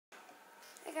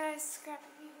Hey guys,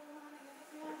 scrappy people.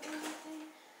 You want to do anything?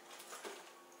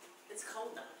 It's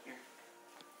cold down here.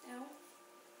 No.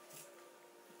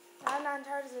 I'm not in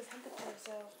charge of the temperature,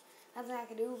 so nothing I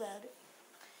can do about it.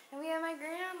 And we have my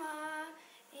grandma,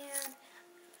 and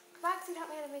Foxy taught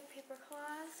me how to make paper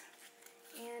claws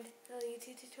and the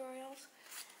YouTube tutorials.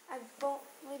 I won't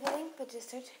leave a link, but just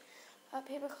search up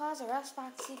paper claws or ask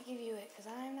Foxy to give you it,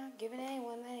 because I'm not giving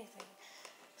anyone anything.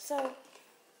 So,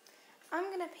 I'm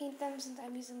going to paint them since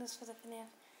I'm using this for the FNAF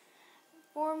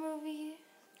 4 movie.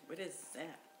 What is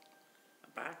that? A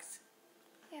box?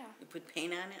 Yeah. You put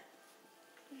paint on it?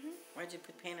 Mhm. Why'd you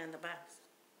put paint on the box?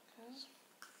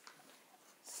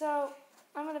 So,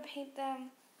 I'm going to paint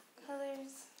them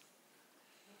colors.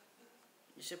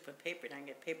 You should put paper down.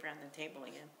 Get paper on the table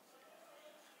again.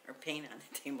 Or paint on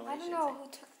the table, I don't know who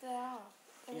took that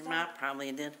off. Your mom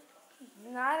probably did.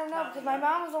 No, I don't know, because my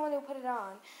mom was the one who put it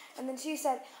on. And then she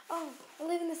said, "Oh, we're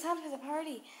leaving this on for the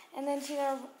party." And then she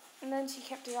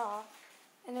kept it off,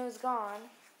 and it was gone.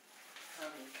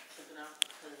 Probably took it off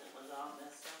because it was all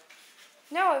messed up.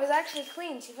 No, it was actually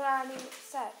clean. She put on a new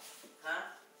set. Huh?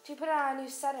 She put on a new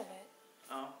set of it.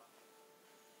 Oh.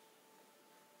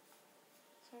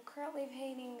 So I'm currently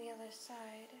painting the other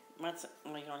side.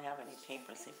 We don't have any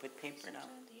paper, so you put paper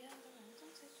down.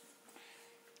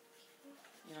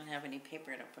 You don't have any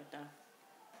paper to put down.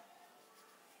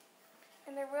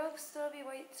 And there will still be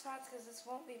white spots because this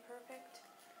won't be perfect.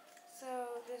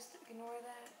 So just ignore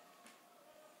that.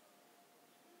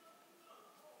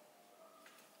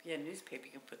 If you had newspaper,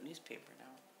 you can put newspaper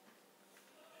down.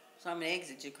 So how many eggs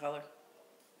did you color?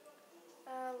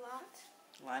 A lot.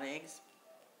 A lot of eggs?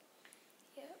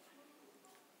 Yep.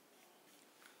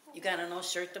 You got an old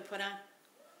shirt to put on?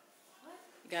 What?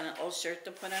 You got an old shirt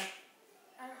to put on?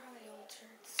 I don't have any old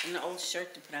shirts. An old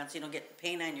shirt to put on so you don't get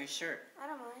paint on your shirt. I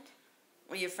don't mind.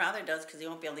 Well, your father does because he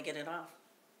won't be able to get it off.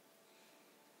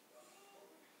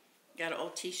 You got an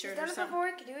old t-shirt or Done it something? before,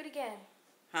 I could do it again.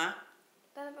 Huh?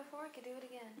 Done it before, I could do it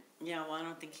again. Yeah, well, I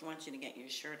don't think he wants you to get your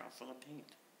shirt all full of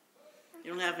paint.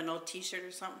 You don't have an old t-shirt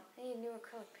or something? I need new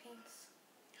acrylic paints.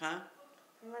 Huh?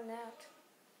 I'm running out.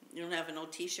 You don't have an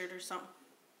old t-shirt or something?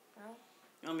 No.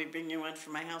 You want me to bring you one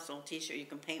from my house, old t-shirt you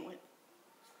can paint with?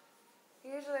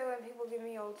 Usually when people give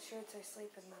me old shirts, I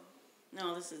sleep in them.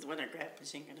 No, this is what I grabbed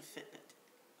because you ain't going to fit in it.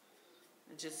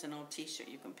 It's just an old t-shirt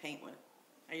you can paint with.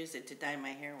 I use it to dye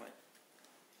my hair with.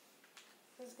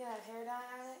 Who's got hair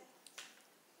dye on it?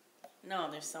 No,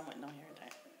 there's some with no hair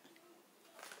dye.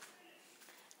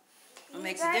 What You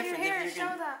makes dye a difference your hair, if you're show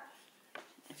gonna, that.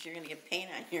 if you're gonna get paint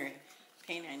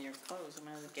on your clothes, I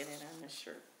might as well get it on the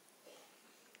shirt.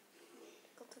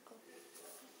 Tickle, tickle.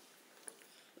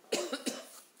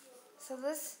 So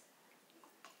this,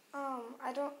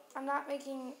 I'm not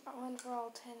making one for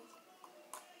all 10.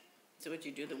 So what'd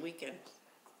you do the weekend?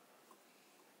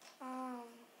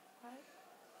 What?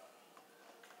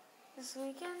 This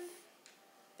weekend?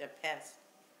 That passed.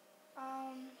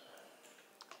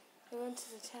 We went to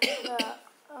the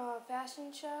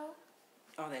fashion show.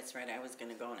 Oh, that's right. I was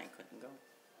gonna go and I couldn't go.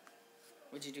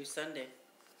 What'd you do Sunday?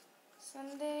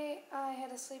 Sunday, I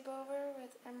had a sleepover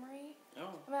with Emery.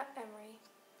 Oh. Not Emery.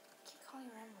 I keep calling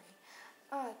her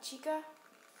Emery. Chica.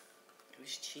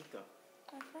 Who's Chico?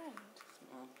 My friend.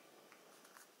 Oh.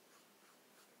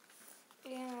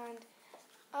 And,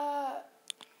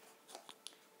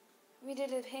 we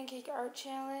did a pancake art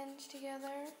challenge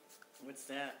together. What's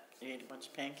that? You ate a bunch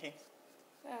of pancakes?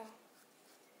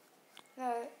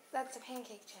 No, that's a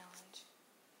pancake challenge.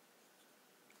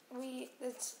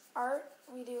 It's art.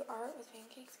 We do art with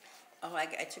pancakes. Oh, I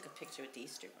took a picture with the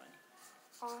Easter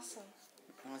Bunny. Awesome.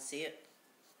 Want to see it?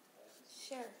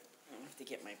 Sure. I have to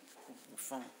get my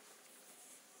phone.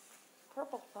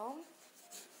 Purple phone?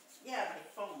 Yeah, my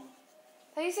phone.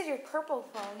 I thought you said your purple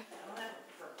phone. I don't have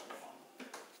a purple phone.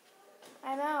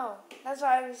 I know. That's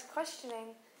why I was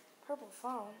questioning purple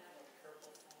phone.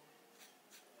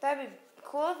 That'd be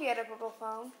cool if you had a purple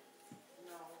phone.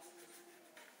 No.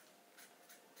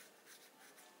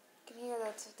 You can hear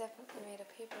that's definitely made of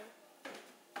paper.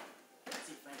 Let's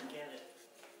see if I can get it.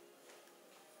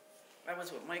 I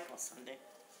was with Michael Sunday.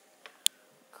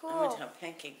 Cool. I went to have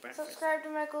pancake breakfast. Subscribe to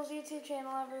Michael's YouTube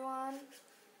channel, everyone.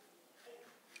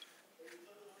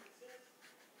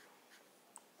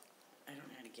 I don't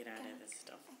know how to get out of this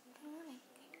stuff.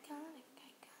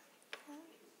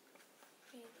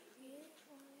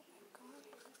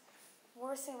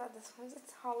 Worst thing about this one is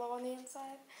it's hollow on the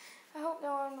inside. I hope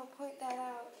no one will point that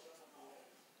out.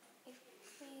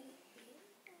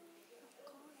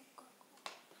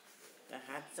 The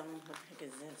hot zone? What the heck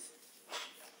is this?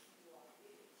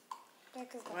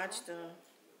 Watch Watch the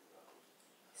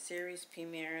series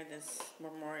premiere this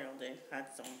Memorial Day.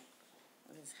 Hot Zone.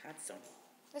 What is Hot Zone?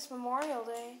 This Memorial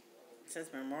Day. It says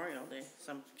Memorial Day.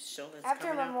 Some show that's After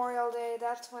coming up. Memorial Day,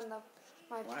 that's when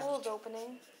my What? pool's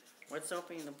opening. What's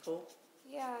opening the pool?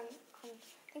 Yeah, I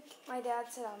think my dad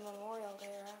said on Memorial Day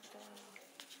or after.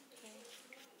 Okay.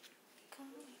 Come.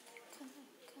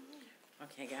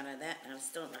 Okay, got out of that, and I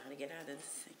still don't know how to get out of this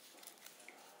thing.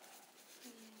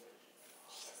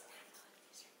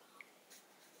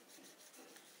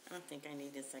 I don't think I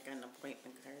need this. I got an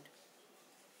appointment card.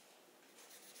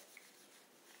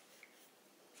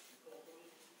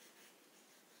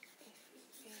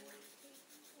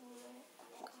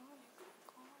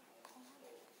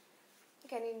 I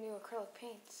think I need new acrylic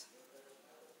paints.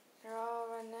 They're all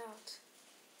running out.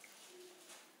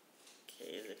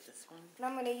 Okay, is it this one? And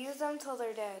I'm going to use them till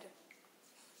they're dead.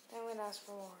 Then I'm going to ask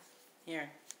for more. Here.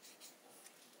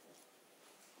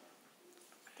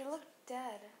 They look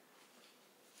dead.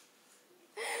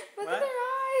 Look What? at their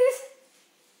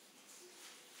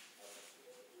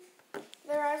eyes.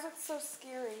 Their eyes look so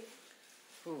scary.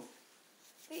 Who?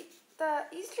 The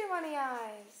Easter Bunny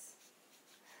eyes.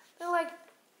 They're like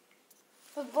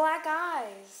with black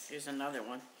eyes. Here's another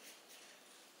one.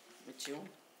 With you.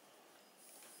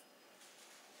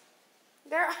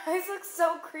 Their eyes look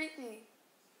so creepy.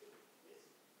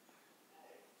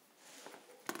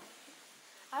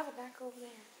 I would not go over there.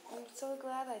 I'm so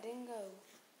glad I didn't go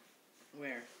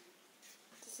Where?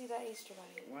 to see that Easter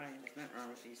Bunny. Why? There's nothing wrong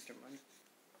with the Easter Bunny.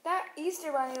 That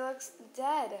Easter Bunny looks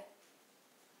dead.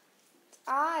 Its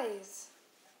eyes.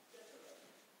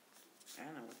 I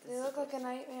don't know what this They is. look like a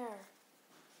nightmare.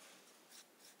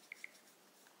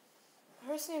 The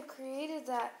person who created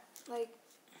that, like,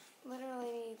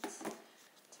 literally needs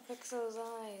to fix those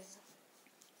eyes.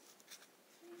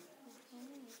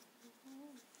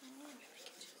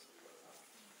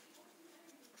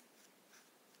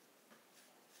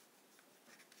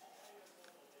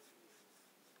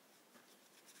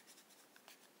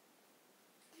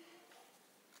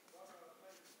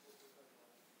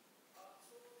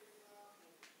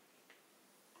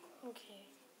 Okay.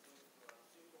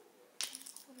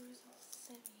 Motors of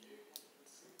simians.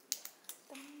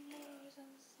 The motors of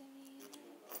simians.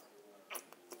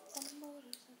 The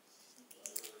motors of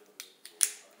simians.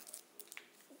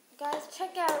 Guys,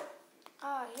 check out.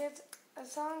 Here's a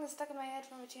song that's stuck in my head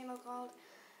from a channel called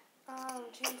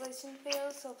Translation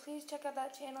Fails. So please check out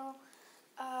that channel.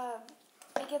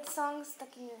 It gets songs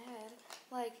stuck in your head,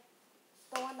 like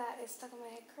the one that is stuck in my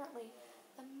head currently.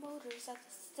 The motors of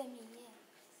the simians.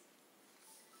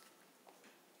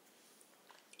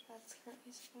 That's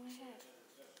currently stuck in my head.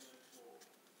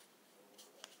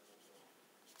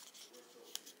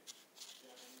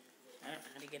 I don't know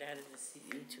how to get out of this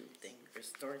YouTube thing,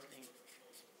 restore thing.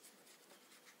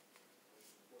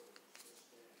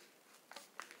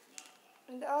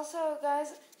 And also,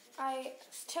 guys, I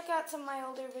check out some of my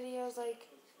older videos, like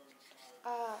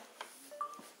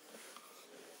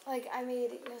I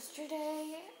made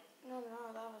yesterday. No,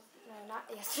 that was not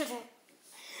yesterday.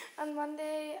 On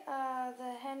Monday,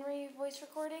 the Henry voice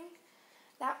recording.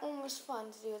 That one was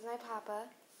fun to do with my papa.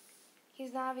 He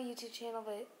does not have a YouTube channel,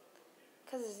 but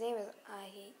because his name is I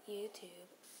Hate YouTube,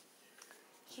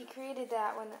 he created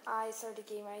that when I started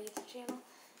getting my YouTube channel.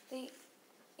 They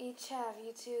each have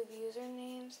YouTube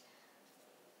usernames.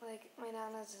 Like my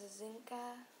nana's is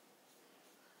Zinka,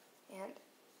 and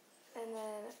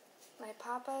then my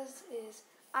papa's is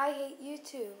I Hate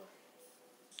YouTube.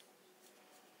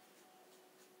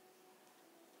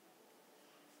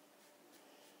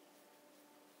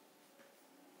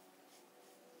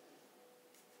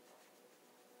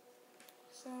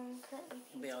 So I'm currently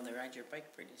You'll be able to ride your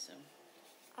bike pretty soon.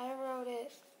 I rode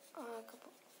it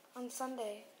on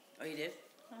Sunday. Oh, you did?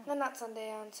 Oh, No, not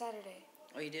Sunday, on Saturday.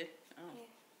 oh you did? Oh.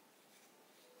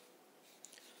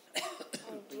 Yeah.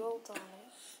 I drove on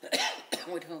it.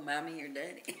 With who, mommy or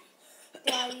daddy?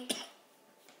 Daddy.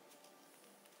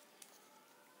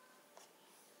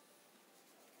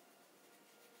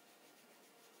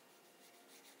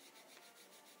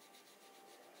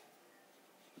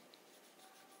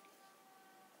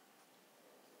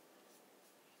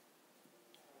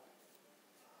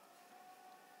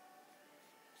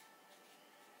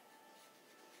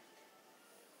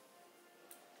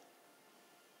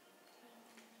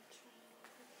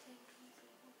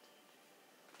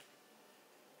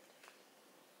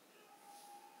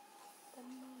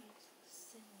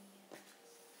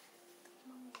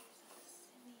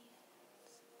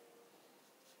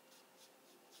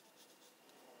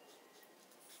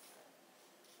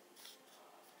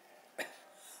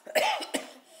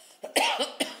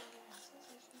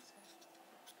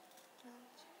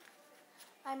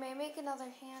 I may make another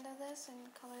hand of this and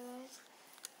color those.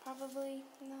 Probably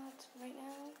not right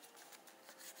now.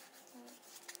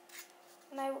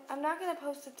 And I'm not going to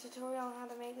post a tutorial on how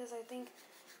to make this. I think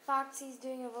Foxy's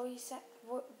doing a voiceover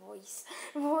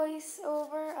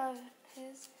of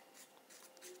his.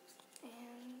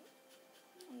 And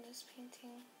I'm just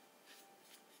painting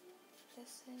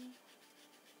this in.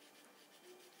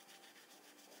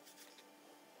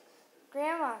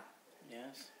 Grandma.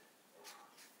 Yes.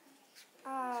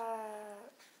 Are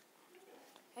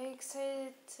you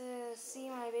excited to see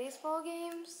my baseball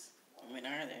games? When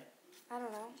are they? I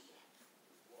don't know.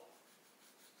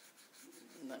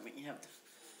 Let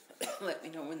me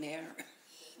know when they are.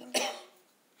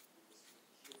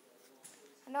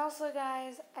 And also,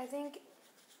 guys, I think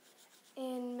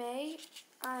in May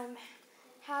I'm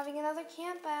having another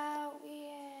camp out.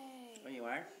 Yay! Oh, you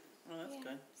are? Oh, that's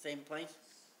good. Same place?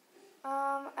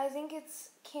 I think it's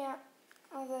the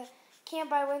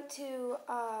camp I went to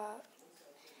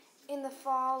in the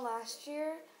fall last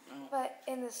year, but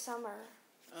in the summer.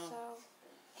 Oh. So,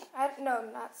 no,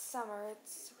 not summer.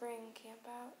 It's spring camp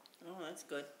out. Oh, that's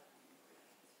good.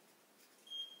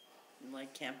 You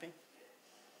like camping?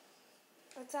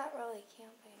 It's not really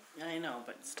camping. I know,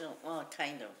 but still, well,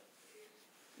 kind of.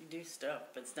 You do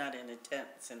stuff, but it's not in a tent.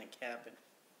 It's in a cabin.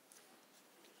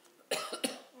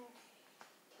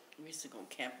 We used to go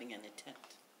camping in a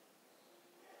tent.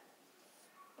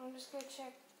 I'm just going to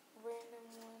check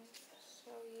random ones to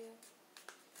show you.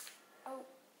 Oh.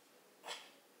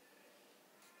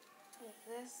 Like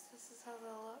this. This is how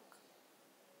they'll look.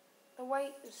 The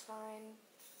white is fine.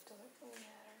 Doesn't really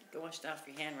matter. Go wash it off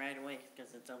your hand right away,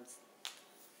 because it's almost...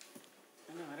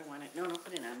 No, I don't want it. No, don't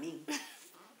put it on me.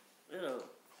 Ew.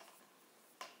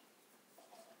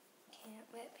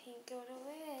 Can't let paint go to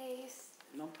waste.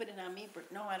 Don't put it on me.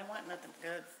 No, I don't want nothing.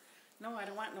 No, I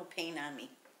don't want no paint on me.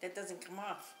 That doesn't come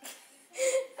off.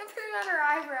 I put it on her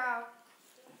eyebrow.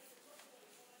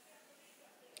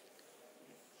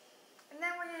 And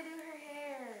then we're going to do her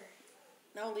hair.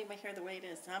 No, leave my hair the way it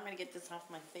is. I'm going to get this off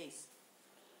my face.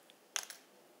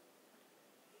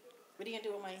 What are you going to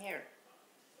do with my hair?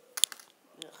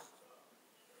 Ugh.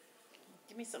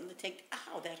 Give me something to take.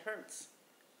 Ow, that hurts.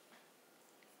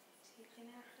 Taking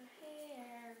out her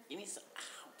hair. Give me some.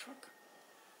 Ow, Brooke.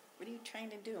 What are you trying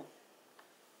to do?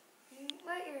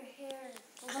 Let your hair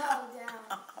blow down.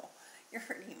 Ow, you're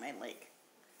hurting my leg.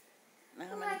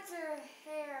 Now Let your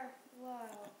hair blow.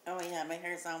 Oh, yeah, my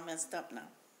hair's all messed up now.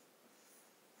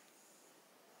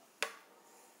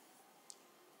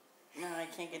 No, I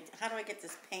can't get... How do I get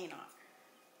this paint off?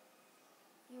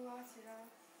 You wash it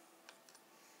off.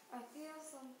 I feel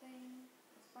something.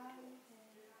 It's Bobby.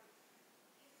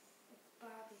 It's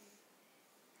Bobby.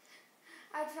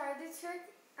 I tried to trick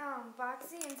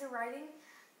Boxy into writing.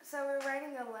 So we're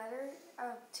writing a letter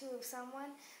to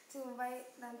someone to invite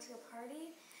them to a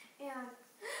party. And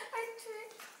I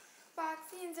tricked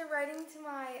Boxy into writing to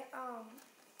my,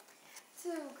 to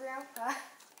Grandpa.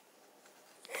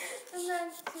 And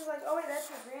then she's like, oh wait, that's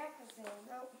your grandpa's name.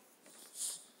 Oh.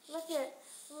 Look at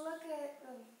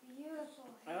the beautiful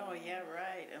hair. Oh, yeah,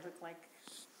 right. It looked like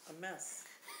a mess.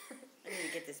 I need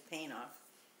to get this paint off.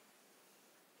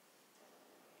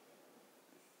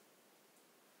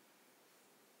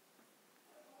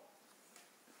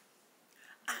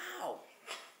 Ow!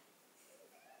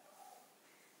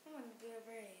 I'm going to do a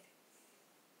braid.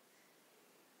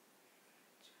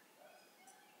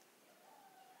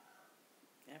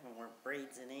 I haven't worn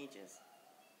braids in ages.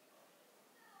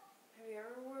 Have you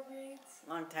ever wore braids?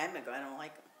 Long time ago. I don't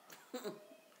like them.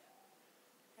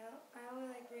 I only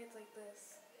like braids like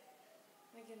this.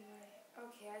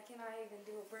 Okay, I cannot even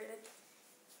do a braid.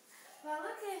 But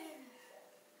look at it.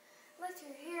 Let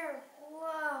your hair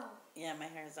blow. Yeah, my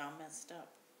hair's all messed up.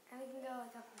 And we can go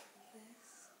like up like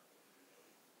this.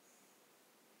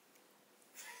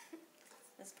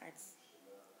 This part's...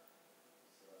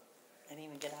 I didn't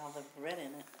even get all the red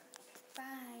in it.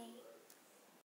 Bye.